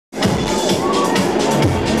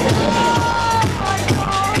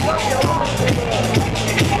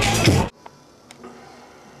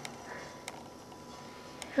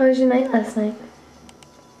your night last night?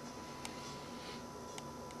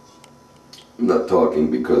 I'm not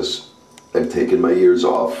talking because I've taken my ears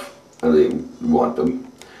off. I don't even want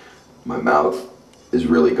them. My mouth is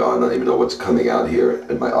really gone. I don't even know what's coming out here.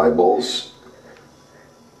 And my eyeballs,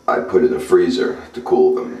 I put in a freezer to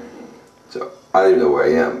cool them. So I don't even know where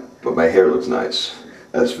I am, but my hair looks nice.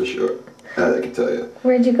 That's for sure. That I can tell you.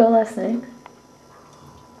 Where'd you go last night?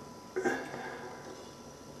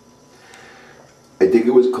 I think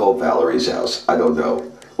it was called Valerie's house. I don't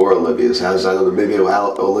know. Or Olivia's house. I don't know. Maybe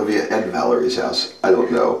Olivia and Valerie's house. I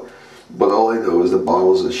don't know. But all I know is the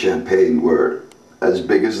bottles of champagne were as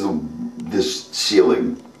big as this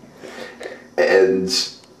ceiling and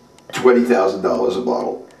 $20,000 a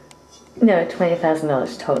bottle. No,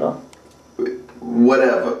 $20,000 total.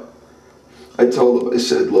 Whatever. I told him, I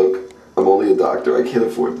said, look, I'm only a doctor. I can't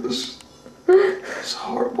afford this. It's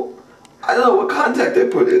horrible. I don't know what contact I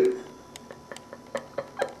put in.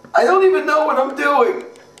 I don't even know what I'm doing.